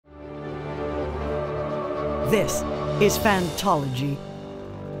This is Fantology.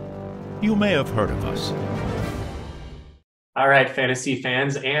 You may have heard of us. All right, fantasy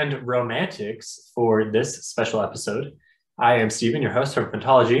fans and romantics, for this special episode, I am Steven, your host from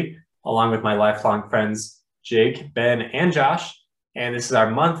Fantology, along with my lifelong friends Jake, Ben, and Josh. And this is our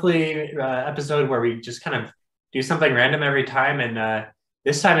monthly episode where we just kind of do something random every time. And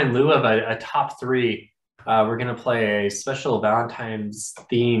this time, in lieu of a top three, we're going to play a special Valentine's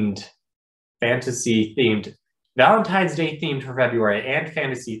themed, fantasy themed, Valentine's Day themed for February, and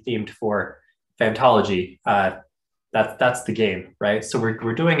fantasy themed for Fantology. That's the game, right? So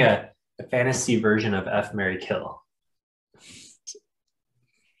we're doing a fantasy version of F, Marry, Kill.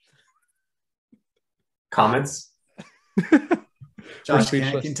 Comments? Josh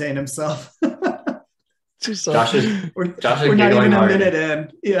can't contain himself. Josh is we're not even a minute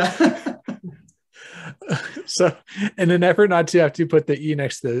in. Yeah. So, in an effort not to have to put the E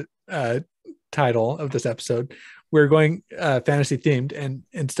next to the title of this episode, we're going fantasy themed, and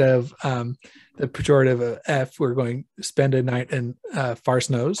instead of the pejorative of F, we're going spend a night in Farce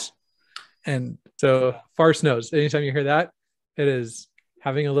Nose. And so Farce Nose, anytime you hear that, it is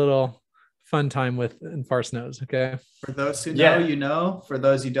having a little fun time with in Farce Nose. Okay. For those who know, you know. For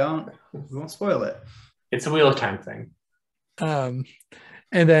those who don't, we won't spoil it. It's a Wheel of Time thing. And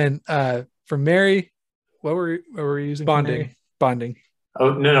then for Mary, what were we using? Bonding.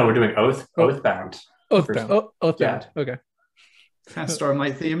 Oh no, we're doing Oathbound. Oathbound. Oathbound. Yeah. Okay. Kind of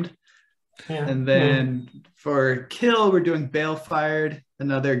Stormlight themed. Yeah. And then for Kill, we're doing Balefired,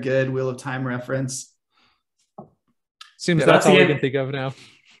 another good Wheel of Time reference. Seems that's all we can think of now.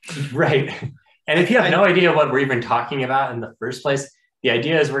 Right. And if you have no idea what we're even talking about in the first place, the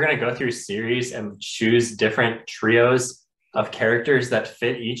idea is we're going to go through series and choose different trios of characters that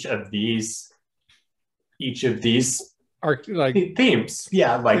fit each of these themes.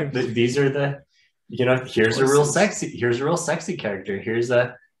 Yeah, like these are the, here's a real sexy character. Here's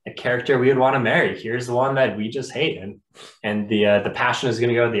a character we would want to marry. Here's the one that we just hate, and the passion is going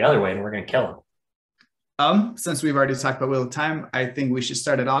to go the other way, and we're going to kill him. Since we've already talked about Wheel of Time, I think we should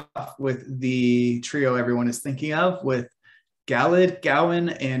start it off with the trio everyone is thinking of, with Galad, Gawain,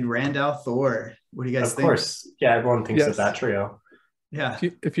 and Randall Thor. What do you guys think? Of course. Yeah, everyone thinks of that trio. Yeah.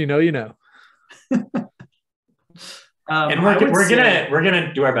 If you know, you know. And we're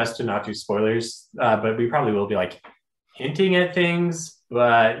gonna do our best to not do spoilers, but we probably will be like hinting at things,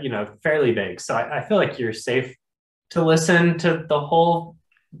 but fairly vague. So I feel like you're safe to listen to the whole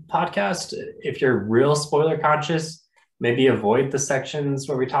podcast. If you're real spoiler conscious, maybe avoid the sections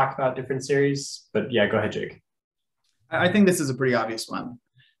where we talk about different series. But yeah, go ahead, Jake. I think this is a pretty obvious one.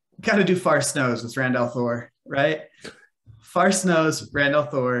 Got to do Farce Nose with Randall Thor, right? Farce Nose, Randall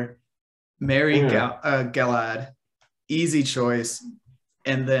Thor, marry Galad, easy choice,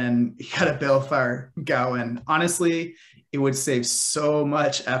 and then you got to Balefire Gawain. Honestly, it would save so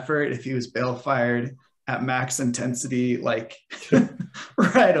much effort if he was Balefired at max intensity, like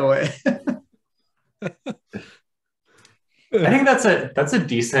right away. I think that's a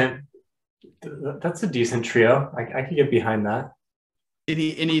decent trio. I could get behind that.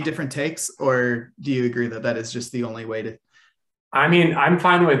 Any different takes, or do you agree that is just the only way to? I mean, I'm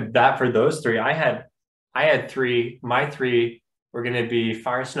fine with that for those three. I had three. My three were going to be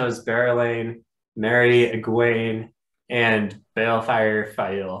Farce Nose, Barrelane, Mary, Egwene, and Balefire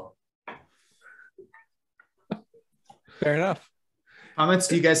Fail. Fair enough. Comments?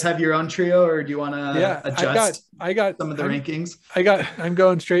 Do you guys have your own trio, or do you want to adjust? I got some of the rankings. I'm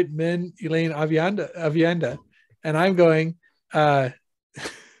going straight Min, Elaine, Avienda, and I'm going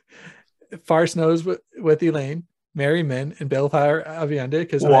Farce Nose with Elaine, Mary, Min, and Balefire Avienda.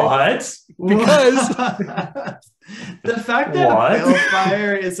 Because the fact that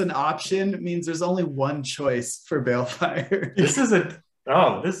Balefire is an option means there's only one choice for Balefire. This is a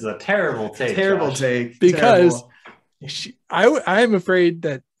terrible take. Terrible Josh. take. Because I am afraid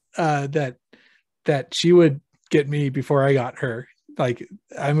that that she would get me before I got her. Like,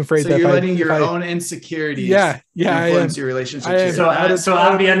 I'm afraid that you're letting your own insecurities influence your relationship. So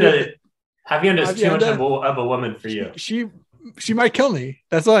Avienda's too much of a woman for you. She might kill me.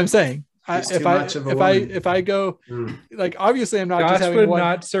 That's all I'm saying. If I go, like, obviously I'm not Josh just having would one.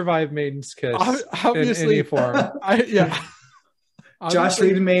 not survive Maiden's Kiss Obviously, in any form. Josh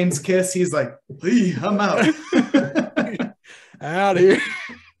Reed Main's Kiss. He's like, hey, I'm out. Out of here.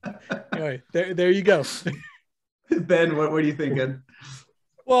 Anyway, there you go. Ben, what are you thinking?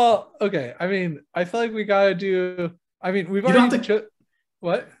 Well, okay. I mean, I feel like we gotta do. I mean, we've already.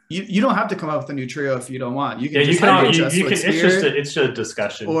 What? You don't have to come up with a new trio if you don't want. You can it's just a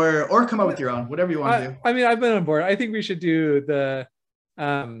discussion, or come up with your own, whatever you want to do. I mean, I've been on board. I think we should do the.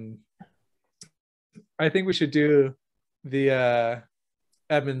 I I think we should do the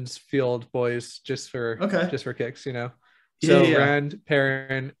Edmonds Field boys just for kicks, you know. So Rand,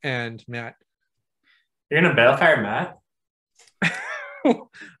 Perrin, and Matt. You're gonna balefire Matt?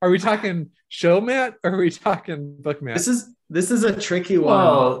 Are we talking show Matt or are we talking book Matt? This is a tricky one.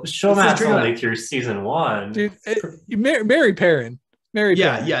 Well, show Matt's only through season 1. Dude, marry Perrin. Perrin.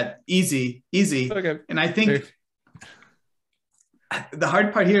 Yeah, easy. Okay. And I think the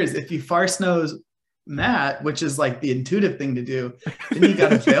hard part here is if you farce nose Matt, which is like the intuitive thing to do, then you got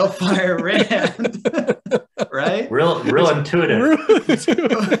to balefire Rand, right? Real intuitive.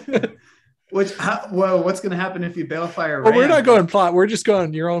 What's going to happen if you balefire Rand? Well, we're not going plot. We're just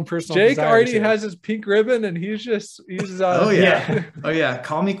going your own personal. Jake already has his pink ribbon, and he's. Oh yeah.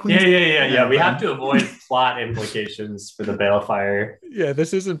 Call me Queen. Yeah. We have to avoid plot implications for the balefire. Yeah,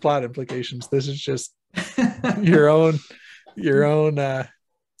 this isn't plot implications. This is just your own.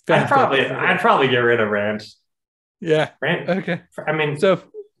 I'd probably get rid of Rand. Yeah. Rand. Okay. I mean, so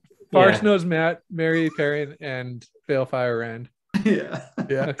Farce knows Matt, marry Perrin, and balefire Rand. Yeah.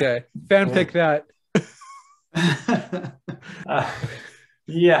 Okay. Fanfic that.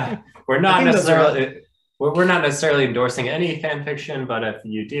 Yeah. We're not necessarily endorsing any fan fiction, but if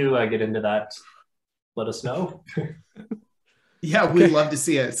you do get into that, let us know. Yeah, we'd love to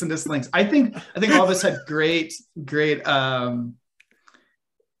see it. Send us links. I think all of us had great takes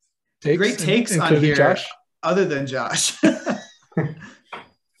on here, Josh. Other than Josh.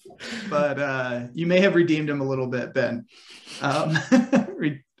 But you may have redeemed him a little bit, Ben.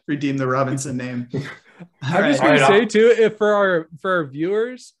 Redeem the Robinson name. I'm just going to say too, if for our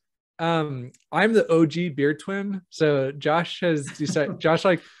viewers, I'm the OG beard twin. So Josh has decided. Josh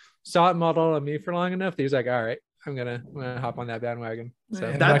saw it modeled on me for long enough that he's like, all right, I'm gonna hop on that bandwagon.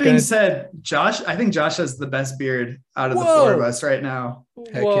 So that being said, I think Josh has the best beard out of the four of us right now.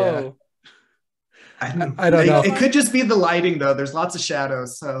 Heck yeah. I don't know. It could just be the lighting, though. There's lots of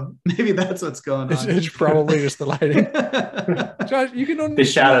shadows, so maybe that's what's going on. It's probably just the lighting. Josh, you can only the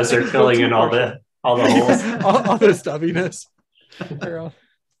shadows are filling in all the holes, all the stubbiness. It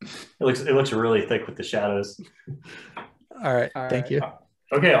looks really thick with the shadows. All right. Thank you.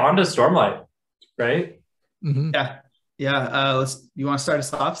 Okay, on to Stormlight, right? Mm-hmm. Yeah. You want to start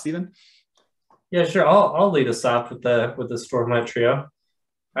us off, Steven? Yeah, sure. I'll lead us off with the Stormlight trio.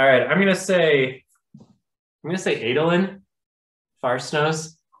 All right, I'm gonna say Adolin,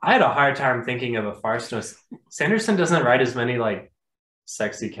 Farsnose. I had a hard time thinking of a Farsnose. Sanderson doesn't write as many like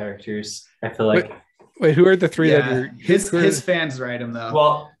sexy characters. I feel like. Wait, who are the three that you're? His fans write him though.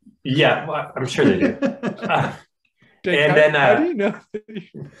 Well, yeah, I'm sure they do. Jake, how do you know?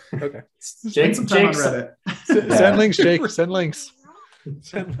 Okay, Jake, some time on Reddit. Send links, Jake. Send links.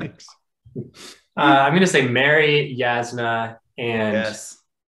 Send links. I'm gonna say Mary, Yasna, and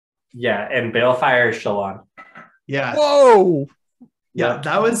and Balefire Shalon. Yeah. Whoa. Yeah,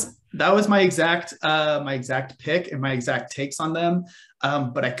 that was my exact pick and my exact takes on them.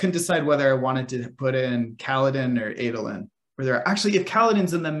 But I couldn't decide whether I wanted to put in Kaladin or Adolin. If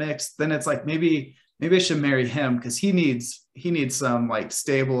Kaladin's in the mix, then it's like maybe I should marry him because he needs some like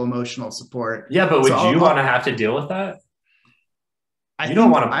stable emotional support. Yeah, but would you want to have to deal with that? You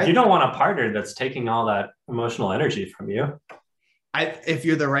don't want a partner that's taking all that emotional energy from you. If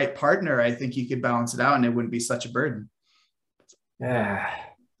you're the right partner, I think you could balance it out and it wouldn't be such a burden. Yeah,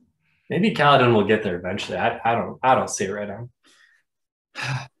 maybe Kaladin will get there eventually. I don't see it right now.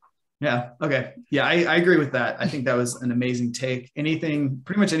 Yeah. Okay. Yeah, I agree with that. I think that was an amazing take.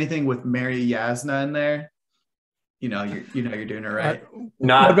 Pretty much anything with Mary Yasna in there, you're doing it right.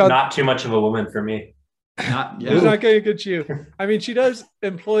 Not too much of a woman for me. It's not going to get you. I mean, she does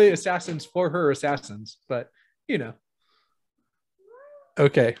employ assassins for her assassins, but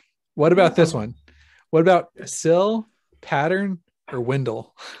Okay. What about this one? What about Syl, Pattern, or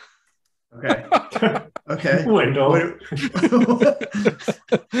Wendell? Okay. Wendell.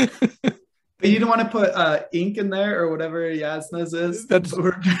 You don't want to put ink in there or whatever Yasna's is. That's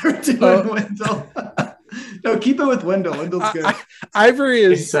we're doing Wendell. No, keep it with Wendell. Wendell's good. Ivory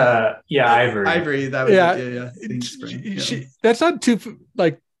is Ivory. Ivory. That was that's not too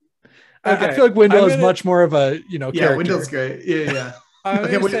like. Okay. I feel like Wendell is much more of a character. Yeah, Wendell's great. Yeah.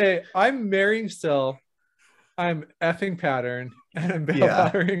 I'm gonna say I'm marrying Syl, I'm effing Pattern, and I'm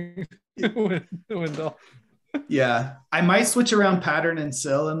balefire Wendell. Yeah, I might switch around Pattern and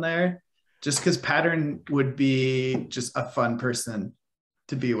Syl in there, just because Pattern would be just a fun person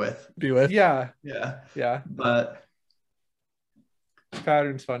to be with. Yeah. But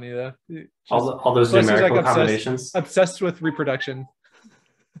Pattern's funny though. All those numerical combinations. Obsessed with reproduction.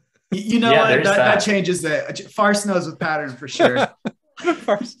 That changes it. Farce knows with Pattern for sure.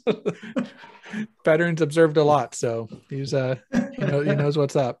 Veterans observed a lot, so he's he knows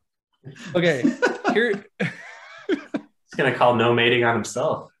what's up. Okay, here. He's gonna call no mating on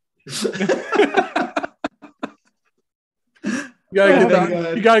himself. You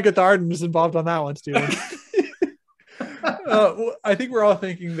gotta get the Ardens involved on that one, Steven. I think we're all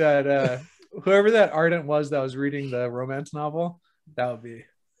thinking that whoever that Ardent was that was reading the romance novel, that would be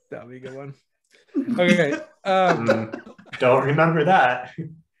a good one. Okay. Don't remember that.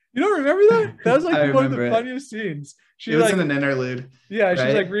 You don't remember that? That was like one of the funniest scenes. It was in an interlude. Yeah, right?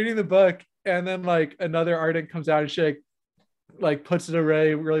 She's like reading the book, and then like another Ardent comes out and she like puts it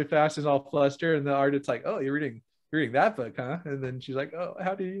away really fast and all flustered, and the Ardent's like, "Oh, you're reading that book, huh?" And then she's like, "Oh,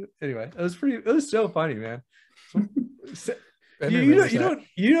 how do you?" Anyway, it was so funny, man. You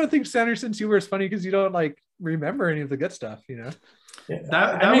don't think Sanderson's humor is funny because you don't like remember any of the good stuff, you know? Yeah.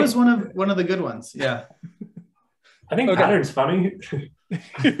 That was one of the good ones. Yeah. I think Pattern's funny.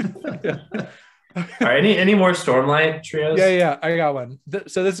 Yeah. All right, any more Stormlight trios? Yeah, I got one.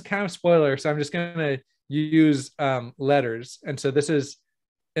 So this is kind of spoiler, so I'm just gonna use letters, and so this is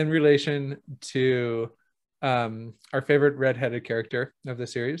in relation to our favorite redheaded character of the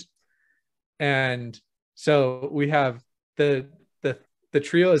series, and so we have the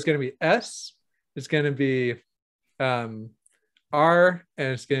trio is going to be S, it's going to be R, and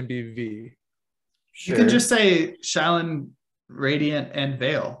it's going to be V. Sure. You can just say Shallan, Radiant, and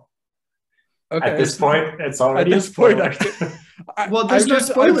Vale. Okay. At this point, it's already a spoiler. Well, there's no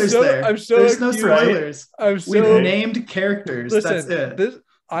spoilers there. There's no spoilers. We've named characters. Listen, that's it.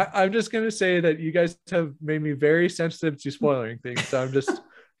 I'm just going to say that you guys have made me very sensitive to spoiling things, so I'm just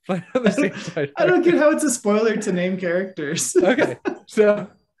playing on the same side. I don't get how it's a spoiler to name characters. Okay, so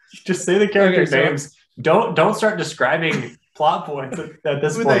just say the character names. Don't start describing plot points at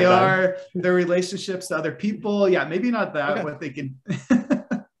this point. Who they are, their relationships to other people. Yeah, maybe not that. Okay. What they can.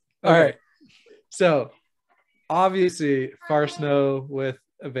 All right. So, obviously, Far Snow with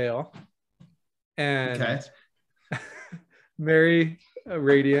a veil, and Mary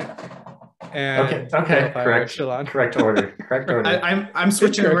Radiant, and correct order. I'm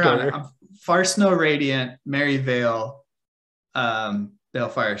switching around. Far Snow Radiant, Mary Vale, Balefire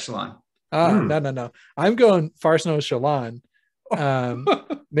Shallan. No. I'm going Far Snow Shallan,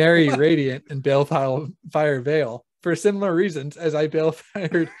 Mary Radiant, and Balefire Vale for similar reasons as I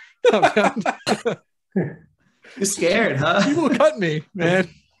Balefired. You're scared, huh? You will cut me, man.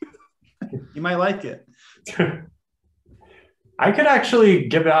 You might like it. I could actually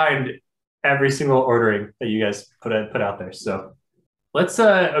get behind every single ordering that you guys put out there. So let's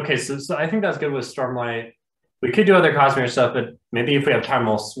so I think that's good with Stormlight. We could do other Cosmere stuff, but maybe if we have time,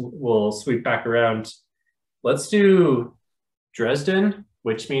 we'll sweep back around. Let's do Dresden,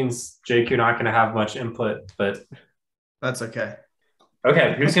 which means Jake, you're not going to have much input, but that's okay.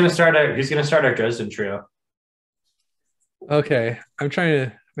 Okay, who's gonna start our Dresden trio? Okay, I'm trying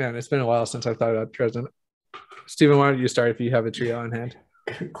to. Man, it's been a while since I thought about Dresden. Steven, why don't you start if you have a trio on hand?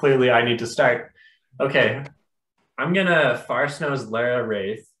 Clearly, I need to start. Okay, I'm gonna Far Snow's Lara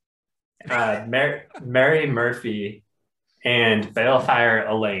Wraith, Mary Murphy, and Balefire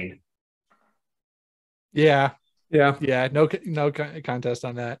Elaine. Yeah. No contest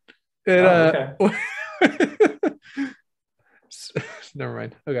on that. Okay. Never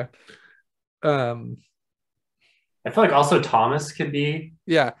mind. Okay. I feel like also Thomas could be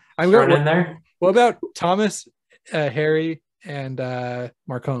I'm thrown in there. What about Thomas, Harry, and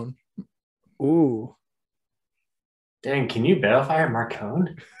Marcone? Ooh. Dang, can you Balefire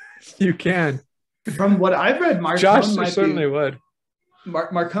Marcone? You can. From what I've read, Marcone Josh certainly would.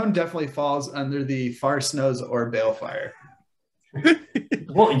 Marcone definitely falls under the Far Snows or Balefire.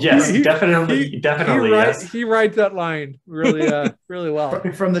 Well, yes, definitely. Yes. He rides that line really, really well.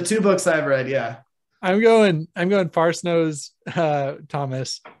 From the two books I've read, yeah. I'm going Far Snow's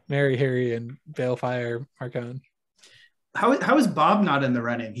Thomas, Mary, Harry, and Balefire Marcone. How is Bob not in the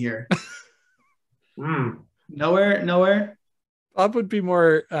running here? Nowhere. Bob would be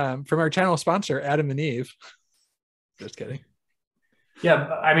more from our channel sponsor, Adam and Eve. Just kidding. Yeah,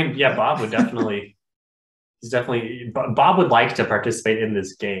 I mean, Bob would definitely. Bob would like to participate in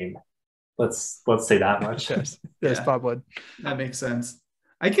this game. Let's say that much. Yes, Bob would. That makes sense.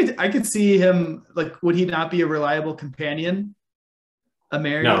 I could see him, like, would he not be a reliable companion? A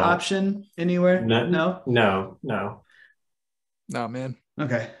Mary option anywhere? No, man.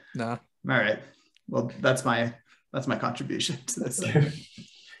 Okay. No. All right. Well, that's my contribution to this.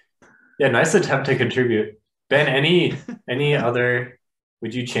 Yeah, nice attempt to contribute. Ben, any other?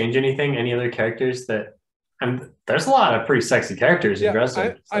 Would you change anything? Any other characters that? There's a lot of pretty sexy characters in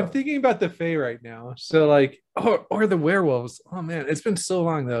Dresden. I'm thinking about the Fae right now. So like, or the werewolves. Oh man, it's been so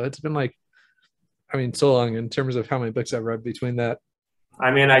long though. It's been like I mean, so long in terms of how many books I've read between that.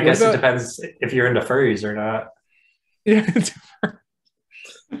 I mean, I guess it depends if you're into furries or not. Yeah.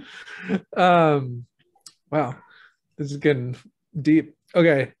 Wow, this is getting deep.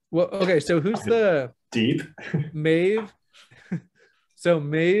 Okay, well, okay. So who's the deep Maeve? So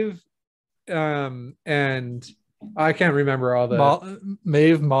Maeve, and I can't remember all the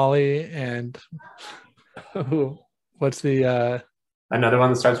Maeve, Molly, and what's the another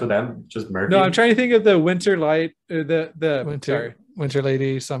one that starts with M? Just Murphy. No, I'm trying to think of the Winter Light, the Winter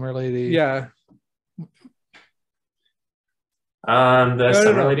Lady, Summer Lady. Yeah. The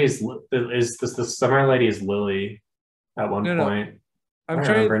Summer Lady is the Summer Lady is Lily at one point. I don't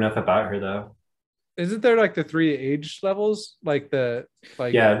remember enough about her though. Isn't there like the 3 age levels? Like yeah,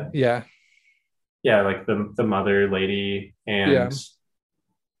 like the Mother Lady and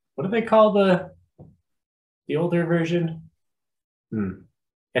what do they call the older version?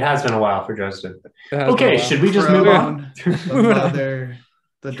 It has been a while for Dresden. Okay, should we just move on? The mother,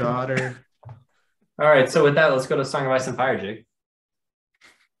 the daughter. All right, so with that, let's go to Song of Ice and Fire, Jake.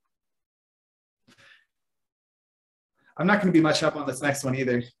 I'm not going to be much up on this next one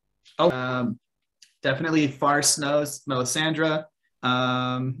either. Definitely Far Snows, Melisandre.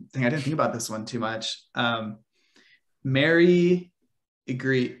 I didn't think about this one too much. Mary,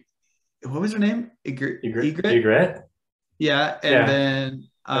 Ygritte. What was her name? Ygritte? Yeah, and then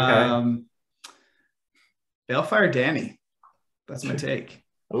Balefire Dany. That's my take.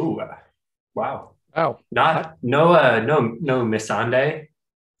 Oh, wow. Oh, no Missandei.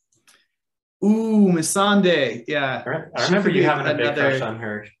 Ooh, Missandei. Yeah. I remember you having a big crush on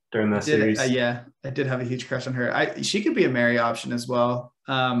her during the series. Yeah, I did have a huge crush on her. She could be a Mary option as well.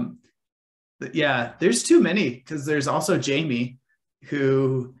 Yeah, there's too many because there's also Jaime,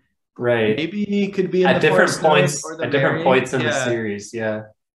 who maybe could be in at different points in the series. Yeah.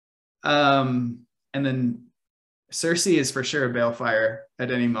 And then Cersei is for sure a Balefire at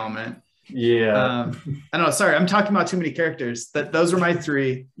any moment. Yeah. I don't know. Sorry, I'm talking about too many characters. Those were my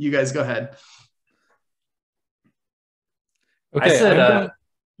 3. You guys go ahead. Okay. I said,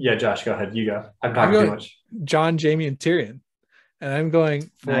 yeah, Josh, go ahead. You go. I'm talking too much. Jon, Jaime, and Tyrion, and I'm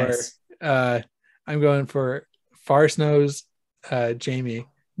going for Far Snows, Jaime,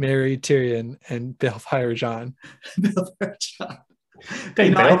 Mary, Tyrion, and Balefire Jon. Balefire Jon.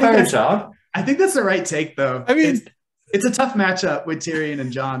 Balefire Jon. I think that's the right take, though. I mean, it's a tough matchup with Tyrion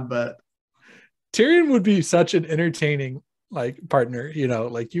and Jon, but Tyrion would be such an entertaining partner. You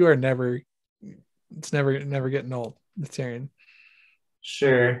are never getting old with Tyrion.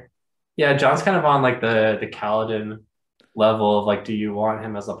 Sure. Yeah, Jon's kind of on the Kaladin level of do you want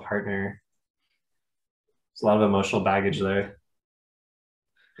him as a partner? There's a lot of emotional baggage there.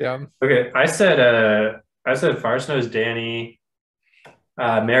 Yeah. Okay, I said Far Snows Dany,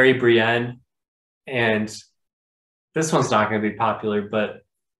 Mary Brienne, and this one's not going to be popular, but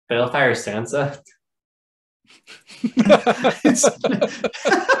Balefire Sansa.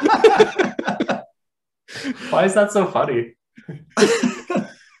 Why is that so funny?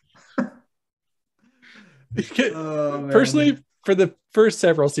 Personally, for the first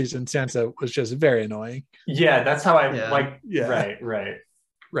several seasons, Sansa was just very annoying. Yeah, that's how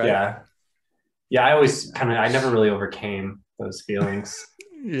Right. Yeah, I always I never really overcame those feelings.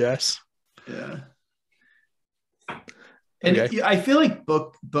 Yes. Yeah. And I feel like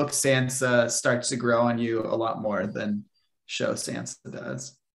book Sansa starts to grow on you a lot more than show Sansa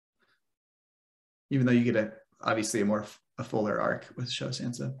does. Even though you get obviously a fuller arc with show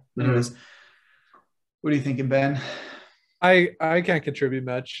Sansa. Anyways, what are you thinking, Ben? I can't contribute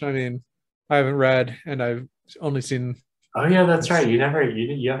much. I mean, I haven't read and I've only seen. Oh yeah, that's right. You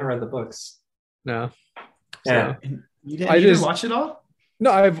haven't read the books. No. Yeah. So, you didn't watch it all?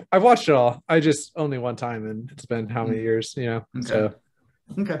 No, I've watched it all. I just only one time, and it's been how many years, Okay. So,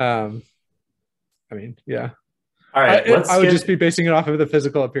 okay. I mean, yeah. All right. I would just be basing it off of the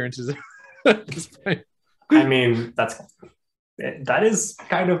physical appearances at this point. I mean, that is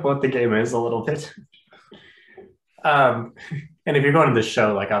kind of what the game is a little bit. And if you're going to the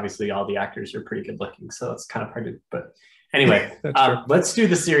show, obviously all the actors are pretty good looking, so it's kind of hard to. But anyway, let's do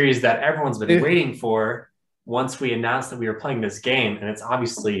the series that everyone's been waiting for. Once we announced that we were playing this game, and it's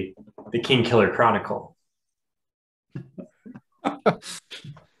obviously the Kingkiller Chronicle.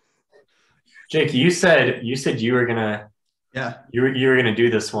 Jake, you said you were gonna you were gonna do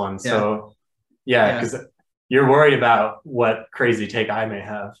this one. So because you're worried about what crazy take I may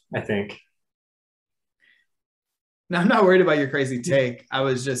have, I think. No, I'm not worried about your crazy take. I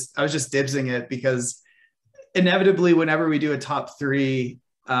was just dibsing it because inevitably whenever we do a top 3,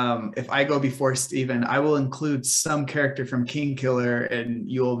 if I go before Steven, I will include some character from Kingkiller and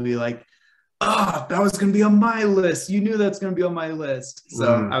you will be like, Oh, that was going to be on my list. You knew that's going to be on my list.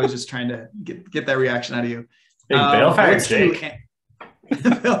 So I was just trying to get that reaction out of you. Big balefire Jake.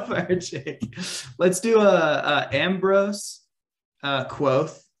 Balefire Jake. Let's do a Ambrose,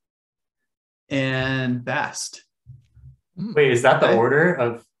 Quoth, and Bast. Wait, is that the order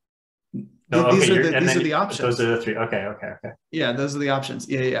of? No, these okay, are the options. Those are the three. Okay. Yeah, those are the options.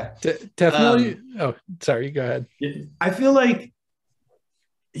 Yeah. Definitely. Sorry. Go ahead. I feel like,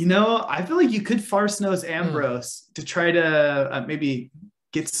 you could farce nose Ambrose to try to maybe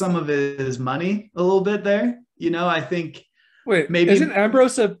get some of his money a little bit there. I think. Wait, maybe isn't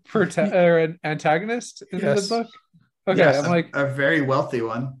Ambrose or an antagonist in the book? Okay, yes, I'm like a very wealthy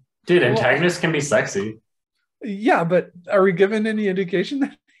one. Dude, antagonists can be sexy. Yeah, but are we given any indication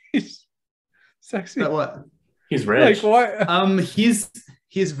that he's sexy? That what? He's rich. Like what? He's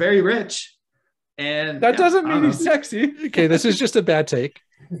very rich, and that doesn't mean he's sexy. Okay, this is just a bad take.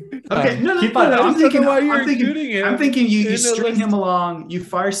 Okay, no. I'm thinking you string him along, you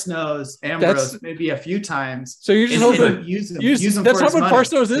farce nose Ambrose maybe a few times. So you're just hoping use him. That's for not his what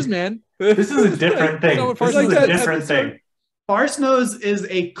farce nose is, man. This is a different thing. This is a different thing. Farce nose is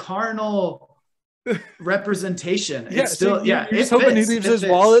a carnal representation. It's still you're just hoping he leaves his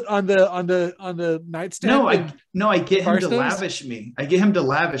wallet on the nightstand. No, I get him to lavish me.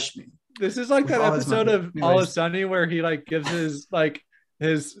 This is like that episode of All is Sunny where he like gives his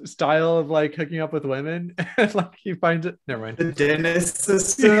style of like hooking up with women, and like he finds it. Never mind. The dentist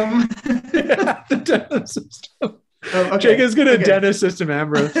system. Yeah, the dentist system. Oh, okay. Jake is gonna dentist system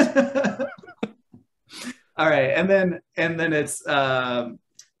Ambrose. All right, and then it's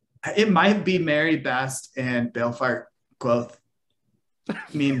it might be Mary Bast and Balefire Quoth. I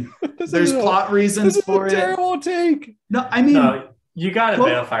mean, there's plot reasons for it. Terrible take. No, I mean, you got a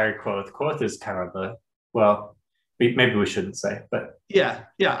Balefire Quoth. Quoth is kind of maybe we shouldn't say, but yeah.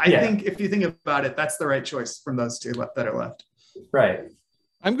 I think if you think about it, that's the right choice from those two that are left. Right.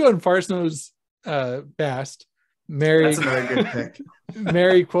 I'm going farce nose Bast. Mary. That's another good pick.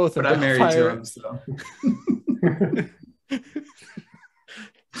 Mary Quoth, but I'm married to him, so.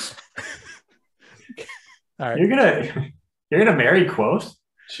 All right. You're gonna marry Quoth?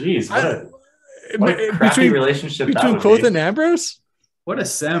 Jeez, what a crappy relationship between Quoth and Ambrose. What a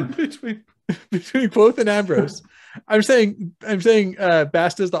simp. between Quoth and Ambrose. I'm saying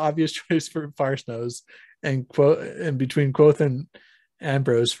Bast is the obvious choice for farce nose, and between Quoth and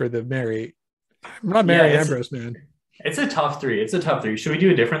Ambrose for the Mary. I'm not marrying Ambrose, man. It's a tough three. Should we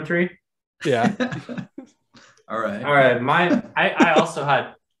do a different three? Yeah. All right. I also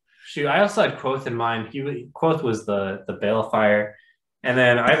had Quoth in mind. Quoth was the balefire, and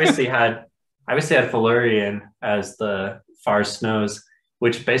then I obviously had Felurian as the farce nose,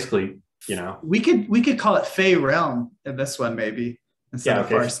 which basically, we could call it Fey Realm in this one maybe instead of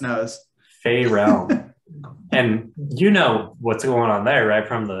farce nose. Fey Realm, and what's going on there, right?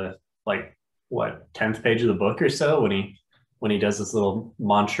 From the 10th page of the book or so when he does this little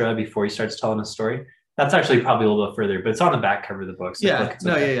mantra before he starts telling a story. That's actually probably a little bit further, but it's on the back cover of the book. So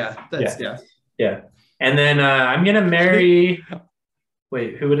Yeah. And then I'm gonna marry.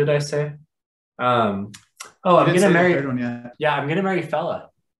 Wait, who did I say? I'm gonna marry. The third one yet. Yeah, I'm gonna marry Fella.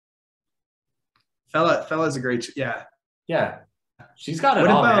 Fella's a great. Yeah. She's got it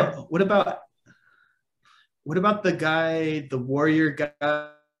all. Man. What about the guy, the warrior guy,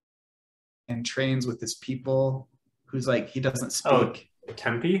 and trains with his people? Who's like he doesn't speak. Oh,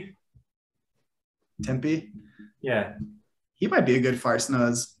 Tempe. Yeah, he might be a good farce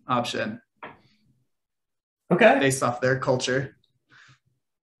nose option. Okay, based off their culture.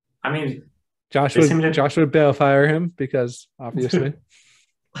 I mean, Josh would balefire him because obviously,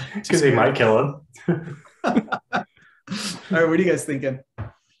 because he might kill him. All right, what are you guys thinking?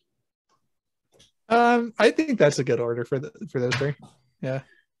 I think that's a good order for those three. Yeah.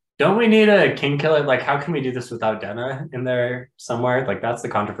 Don't we need a Kingkiller? Like, how can we do this without Denna in there somewhere? Like, that's the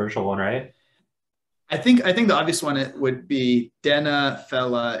controversial one, right? I think the obvious one it would be Denna,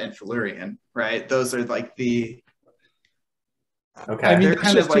 Fella, and Felurian, right? Those are like the. Okay, I mean, they're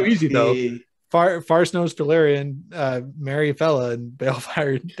kind of like too easy though. Farce nose Felurian, Mary Fella, and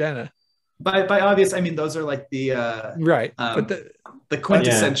Balefire Denna. By obvious, I mean those are like the right, but the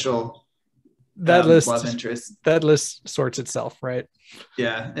quintessential love interest. That list sorts itself, right?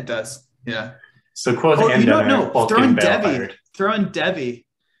 Yeah, it does. Yeah. So Quoth and Denna both throw in Debbie. Debbie.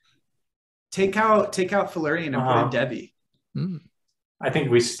 Take out Felurian and put in Debbie. I think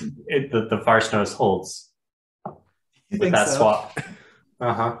the farce nose holds. You think that so? Swap.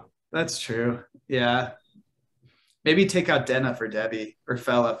 That's true. Yeah. Maybe take out Denna for Debbie or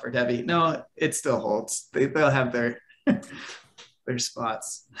Fella for Debbie. No, it still holds. They'll have their. their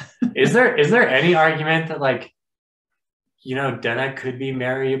spots. Is there any argument that like, Denna could be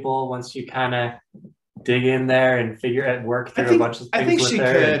marryable once you kind of dig in there and work through a bunch of things? I think with she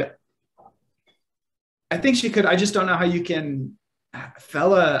her? could. I think she could. I just don't know how you can.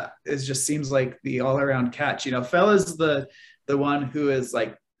 Fella just seems like the all-around catch. Fella's the one who is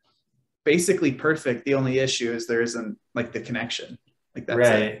like basically perfect. The only issue is there isn't like the connection. Like that's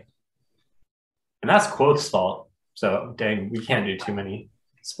right. it. And that's Quote's fault. So dang, we can't do too many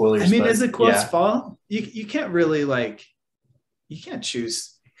spoilers. I mean, but, is it Quote's fault? You can't really you can't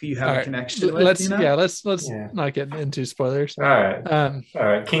choose who you have a connection with. Let's not get into spoilers. All right.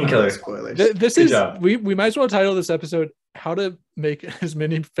 Kingkiller. Spoilers. This Good is job. we might as well title this episode "How to Make as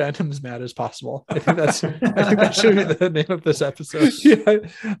Many Phantoms Mad as Possible." I think that should be the name of this episode. Yeah,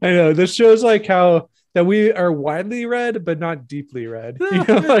 I know. This shows like how that we are widely read but not deeply read.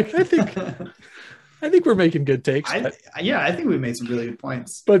 I think we're making good takes. I think we made some really good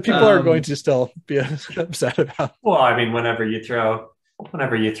points. But people are going to still be upset about. Well, I mean, whenever you throw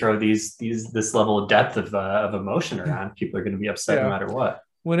this level of depth of emotion around, people are going to be upset no matter what.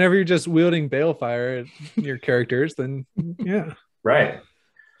 Whenever you're just wielding balefire at your characters, then yeah. Right.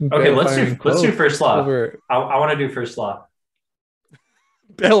 Okay, let's do first law. I want to do first law.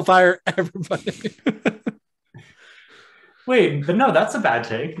 Balefire everybody. Wait, but no, that's a bad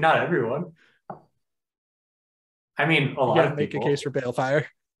take. Not everyone. I mean, a lot of make people. A case for balefire.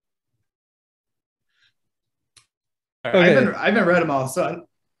 Okay. I haven't read them all, so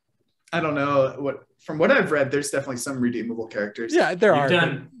I don't know from what I've read, there's definitely some redeemable characters. Yeah,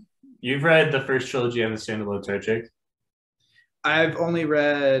 You've read the first trilogy on the standalone project. I've only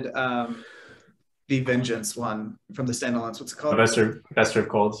read the Vengeance one from the standalones. What's it called? Bester of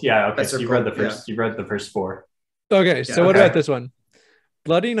Cold. Yeah, okay. Bester so of Cold, you've read the first 4. Okay, so what about this one?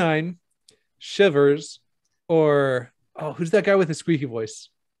 Bloody Nine, Shivers, or who's that guy with the squeaky voice?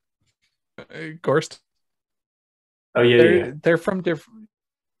 Gorst. Oh yeah, they're from different.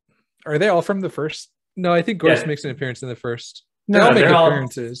 Are they all from the first? No, I think Gorst makes an appearance in the first. They all make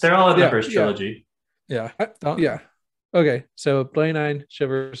appearances. They're all in the first trilogy. Yeah. Yeah. Okay, so Bloody Nine,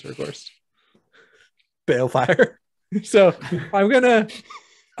 Shivers, or Gorst. Balefire. So I'm gonna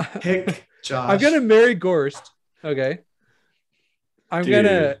pick Josh. I'm gonna marry Gorst. Okay. I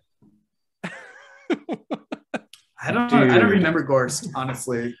don't remember Gorst,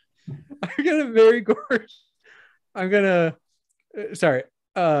 honestly. I'm gonna marry Gorst. I'm gonna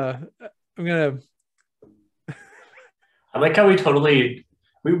I like how we totally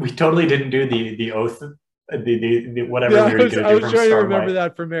didn't do the oath, the whatever we were going to do. I was trying to remember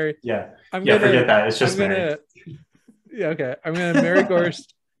that for Mary. Yeah, forget that. It's just Mary. Yeah, okay. I'm gonna marry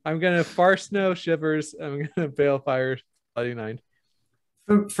Gorst. I'm gonna Far Snow Shivers. I'm gonna Balefire Bloody Nine.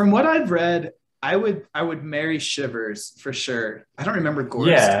 From what I've read, I would marry Shivers for sure. I don't remember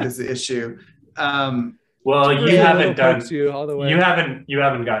Gorst is the issue. Well, you haven't done you all the way. You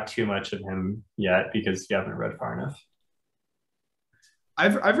haven't got too much of him yet because you haven't read far enough.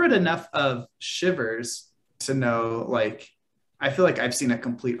 I've read enough of Shivers to know, like, I feel like I've seen a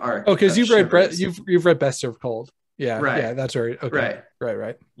complete arc. Oh, because you've read Best Served Cold. Yeah, right. Yeah, that's right. Okay,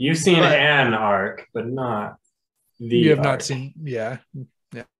 right. You've seen an arc, but not the. You have arc. not seen. Yeah.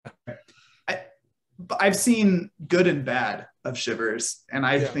 I've seen good and bad of Shivers, and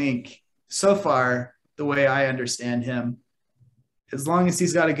I think so far, the way I understand him, as long as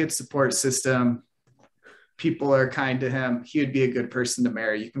he's got a good support system, people are kind to him, he would be a good person to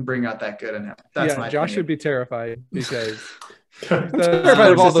marry. You can bring out that good in him. That's my Josh opinion. would be terrified because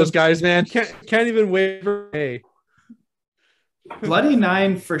terrified of all those guys, man. Can't even waver. Hey. Bloody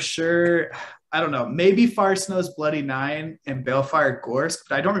Nine for sure. I don't know. Maybe Far Snow's Bloody Nine and Balefire Gorst,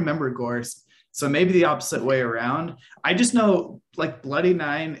 but I don't remember Gorst. So maybe the opposite way around. I just know like Bloody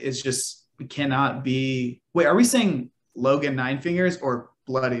Nine is just cannot be. Wait, are we saying Logan Nine Fingers or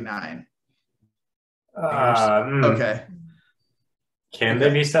Bloody Nine? Okay. Can they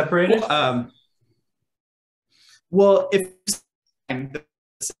be separated? Well, if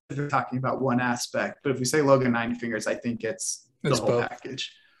we're talking about one aspect, but if we say Logan Nine Fingers, I think it's the whole both.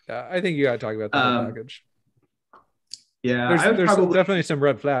 Package. Yeah, I think you got to talk about the whole package. Yeah, there's definitely some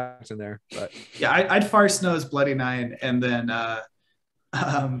red flags in there, but yeah, I'd Far Snow's Bloody Nine, and then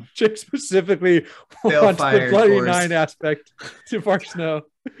Jake specifically wants the Bloody Nine aspect to Far Snow.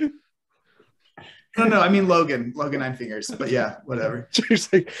 No, I mean Logan Nine Fingers, but yeah, whatever.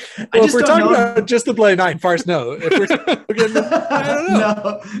 Jake's like, well, if we're talking about just the Bloody Nine, Far Snow. If we're talking, I don't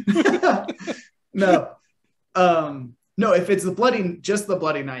know. No, if it's just the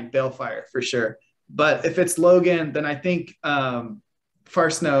Bloody Nine, Balefire for sure. But if it's Logan, then I think Far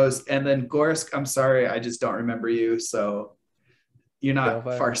Snows, and then Gorsk, I'm sorry, I just don't remember you. So You're not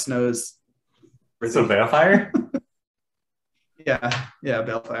Balefire. Farce Nose. So balefire? Yeah,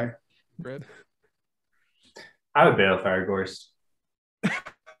 balefire. Red. I would balefire Gorst.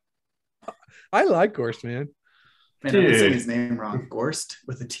 I like Gorst, man. Man, I'm Dude. saying his name wrong. Gorst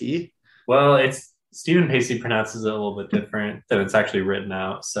with a T. Well, it's Stephen Pacey pronounces it a little bit different than it's actually written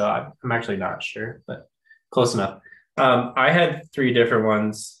out, so I'm actually not sure, but close enough. I had 3 different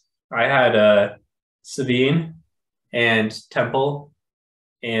ones. I had Sabine and Temple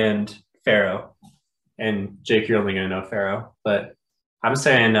and Pharaoh. And Jake, you're only gonna know Pharaoh, but I'm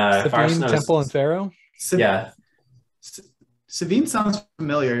saying Farce Sabine, knows. Temple, and Pharaoh. Yeah. Savine sounds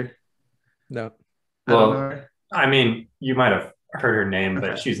familiar. No. I don't Well, know her. I mean, you might have heard her name,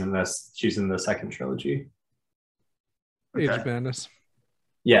 but Okay. she's in this. She's in the second trilogy. Age Okay. of Madness.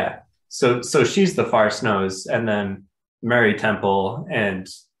 Yeah. So she's the Farce Nose, and then Mary Temple and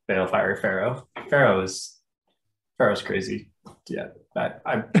Balefire Pharaoh. Pharaoh's crazy. Yeah,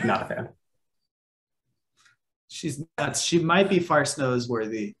 I'm not a fan. She's nuts. She might be Farce Nose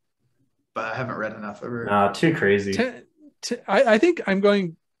worthy, but I haven't read enough of her. No, too crazy. I think I'm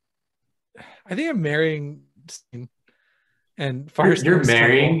going. I think I'm marrying Sabine and Farce. You're Nose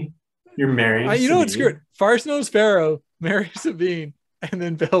marrying. Temple. You're marrying. You know what's Sabine? good? Farce Nose Pharaoh, marry Sabine, and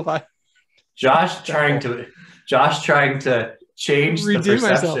then Balefire. Josh trying to change the Redeem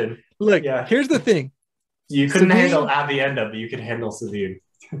myself. perception. Look, Yeah. here's the thing. You couldn't Sabine- handle Avienda, but you could handle Sabine.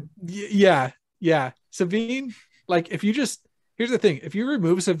 Yeah. Sabine, like here's the thing. If you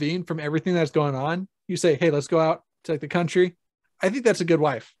remove Sabine from everything that's going on, you say, hey, let's go out to like the country. I think that's a good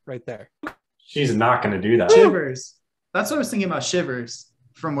wife right there. She's not going to do that. Shivers. That's what I was thinking about Shivers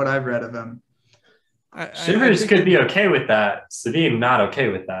from what I've read of him. Shivers think- could be okay with that. Sabine not okay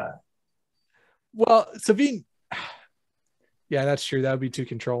with that. Well, Sabine, yeah, that's true. That would be too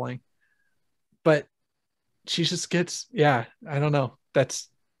controlling. But she just gets, I don't know. That's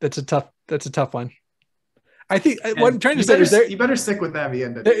a tough one. I think what I'm trying to say is you better stick with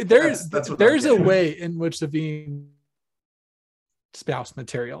Avienda. That's what there's I'm a getting. way in which Sabine spouse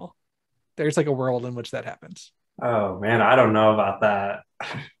material. There's like a world in which that happens. Oh man, I don't know about that.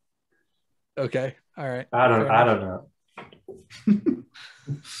 Okay. All right. I don't know.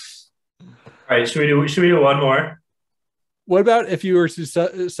 All right, should we do one more? What about if you were to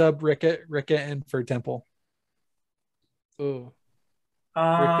sub Rickett and for Temple? Oh,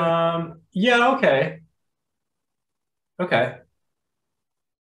 Yeah, okay. Okay.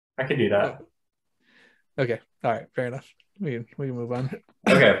 I could do that. okay. All right. Fair enough. We can move on.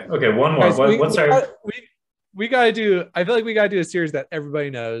 Okay, one more. Guys, we gotta do. I feel like we gotta do a series that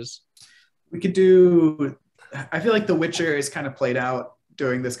everybody knows. We could do. I feel like The Witcher is kind of played out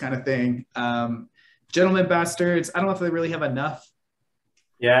doing this kind of thing. Gentlemen Bastards. I don't know if they really have enough.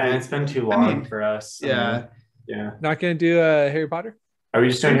 Yeah, and it's been too long for us. Yeah. Yeah. Not gonna do Harry Potter. Are we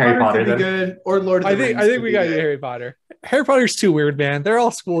just doing Harry Potter could be then? good, or Lord of the Rings. I think could we be gotta do good. Harry Potter. Harry Potter's too weird, man. They're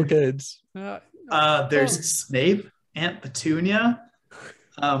all school kids. There's Snape, Aunt Petunia,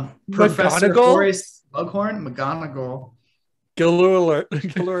 Professor McGonagall? Horace Slughorn, McGonagall,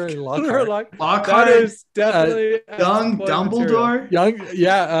 Gilderoy Lockhart, That is definitely young spoiler Dumbledore, young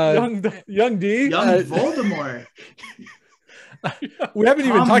D. young Voldemort, We haven't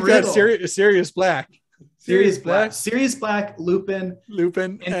even Tom talked Riddle. about Sirius Black. Sirius Black, Lupin,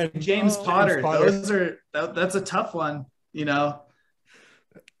 and James Potter. That's a tough one, you know.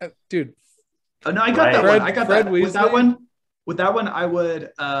 Dude. Oh no, I got Right. that one. I got Fred that. With that Weasley? one, I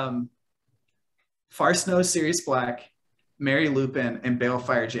would Farce Nose, Sirius Black, Mary Lupin, and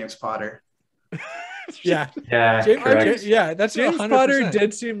Balefire James Potter. Yeah. Yeah, correct. That's James 100%. Potter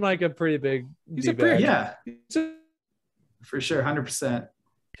did seem like a pretty big. He's a D-bag. prick. Yeah, He's a- for sure, 100%.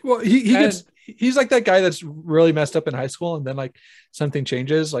 Well, he's like that guy that's really messed up in high school, and then like something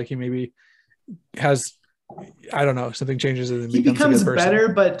changes. Like he maybe has, I don't know, something changes and then He becomes becomes a good person. better,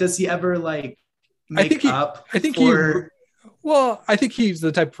 but does he ever like make up? I think for... I think he's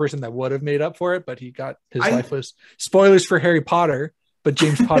the type of person that would have made up for it, but he got his I- life was spoilers for Harry Potter, but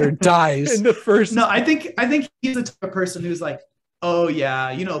James Potter dies In the first. No, I think he's the type of person who's like, oh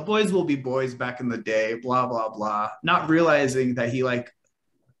yeah, you know, boys will be boys back in the day, blah blah blah, not realizing that he like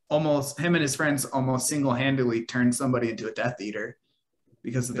him and his friends almost single-handedly turned somebody into a Death Eater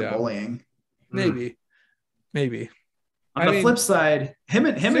because of the Yeah. bullying. maybe. On I the mean, flip side, him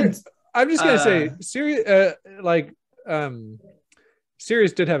and I'm just gonna say Uh, Sirius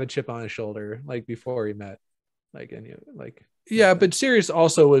Sirius did have a chip on his shoulder like before he met but Sirius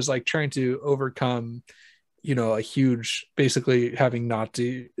also was like trying to overcome a huge, basically having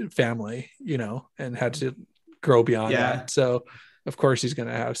Nazi family, and had to grow beyond Yeah. that. So of course he's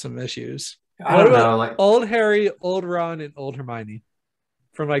gonna have some issues. I don't know. Like, Old Harry, old Ron, and old Hermione.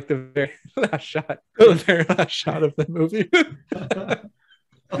 from like the very last shot, the very last shot of the movie.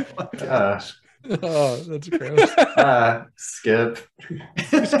 Oh my gosh. Oh, that's gross. Skip.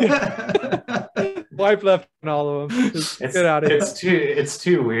 Wipe left on all of them. Just get out of here. It's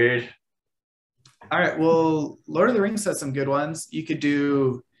too weird. All right. Well, Lord of the Rings has some good ones. You could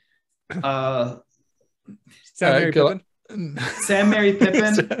do Sam, Mary Pippin. Sam, Mary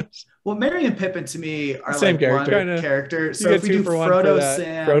Pippin. Well, Mary and Pippin to me are Same like character. one character. So get if we two do for one for Frodo,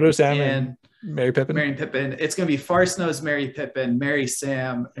 that. Sam, and Mary Pippin. Mary and Pippin, it's gonna be Farsnow's Mary Pippin, Mary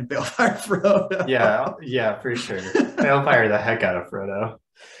Sam, and Balefire Frodo. Yeah, for sure. Balefire the heck out of Frodo.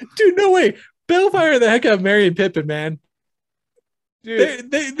 Dude, no way. Balefire the heck out of Mary and Pippin, man. Dude,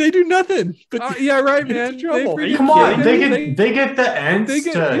 they do nothing. But yeah, right, man. Trouble. Come on, they get the ends.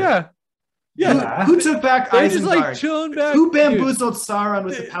 Yeah. Who took back Isengard? Just like chilling back. Who bamboozled Sauron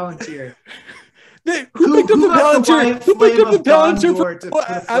with the Palantir? Who picked up the Palantir? Who picked up the Palantir for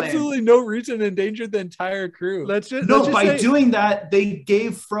absolutely no reason and endangered the entire crew? By doing that, they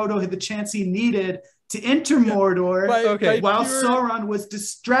gave Frodo the chance he needed to enter Mordor while Sauron was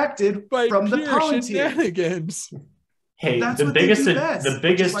distracted from the Palantir. Shenanigans. Hey, the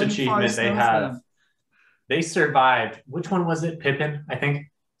biggest achievement they have, they survived. Which one was it? Pippin, I think,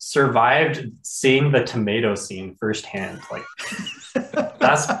 survived seeing the tomato scene firsthand. Like,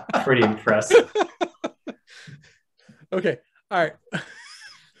 that's pretty impressive. Okay, all right.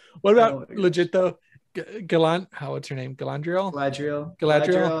 What about legit though? What's her name? Galadriel.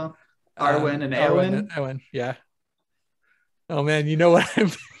 Arwen and Eowyn. Eowyn, yeah. Oh man, you know what I'm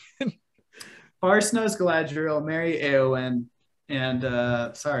thinking. Farsnow's Galadriel, Mary Eowyn, and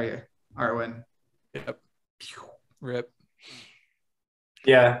Arwen. Yep. Rip.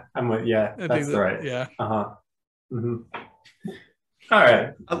 Yeah, I'm with. Yeah, that's right. Yeah. Mm-hmm. All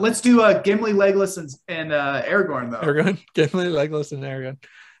right. Let's do Gimli, Legolas, and Aragorn though. Aragorn, Gimli, Legolas, and Aragorn.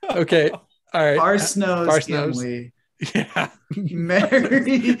 Okay. All right. Farsnow's Gimli. Yeah. Mary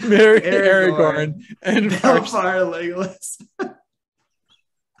Aragorn, and Balefire Legolas.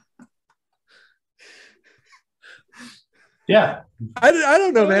 Yeah. I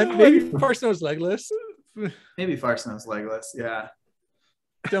don't know, man. Maybe Farsnow's Legolas. Maybe Farsnow's Legolas. Yeah.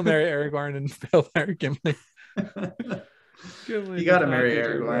 Still marry Aragorn and Balefire Gimli. You gotta marry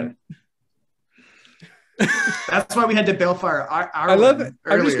Aragorn. That's why we had to Balefire. I love it.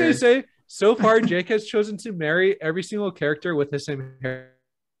 I'm just gonna say, so far, Jake has chosen to marry every single character with the same hair.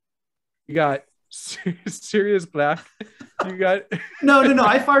 You got Sirius Black. You got no.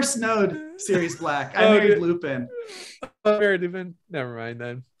 I Farsnowed Sirius Black. I married Lupin. Married Lupin. Never mind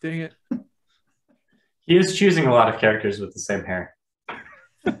then. Dang it. He is choosing a lot of characters with the same hair.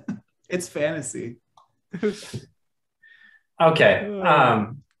 It's fantasy. Okay.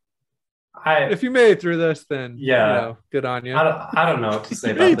 If you made it through this, then good on you. I don't know what to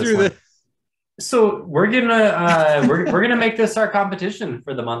say about this one. So we're gonna we're gonna make this our competition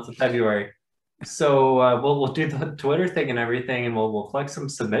for the month of February. So we'll do the Twitter thing and everything, and we'll collect some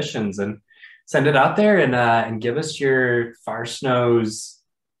submissions and send it out there and give us your Farsnow's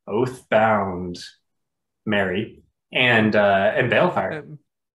Oathbound Mary and Balefire.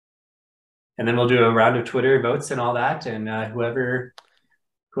 And then we'll do a round of Twitter votes and all that, and whoever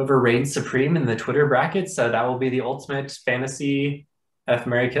reigns supreme in the Twitter brackets, that will be the ultimate fantasy F,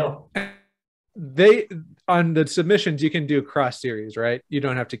 Marry, Kill. They on the submissions you can do cross series, right? You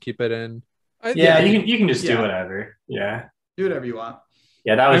don't have to keep it in. You can just do whatever. Yeah, do whatever you want.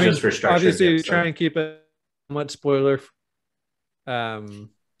 Yeah, that was just for structure. Obviously, try and keep it somewhat spoiler.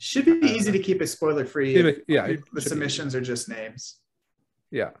 Should be easy to keep it spoiler free. The submissions are just names.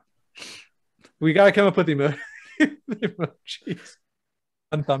 Yeah. We got to come up with the emojis.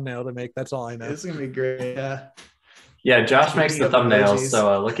 One thumbnail to make. That's all I know. It's going to be great. Yeah. Yeah, Josh makes the thumbnails,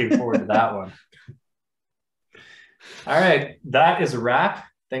 so looking forward to that one. All right, that is a wrap.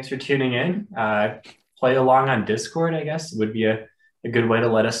 Thanks for tuning in. Play along on Discord, I guess, would be a good way to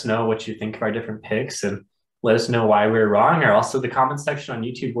let us know what you think of our different picks and let us know why we're wrong, or also the comment section on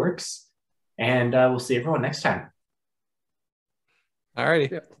YouTube works. And we'll see everyone next time. All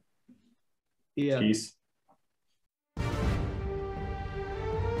righty. Yeah. Peace.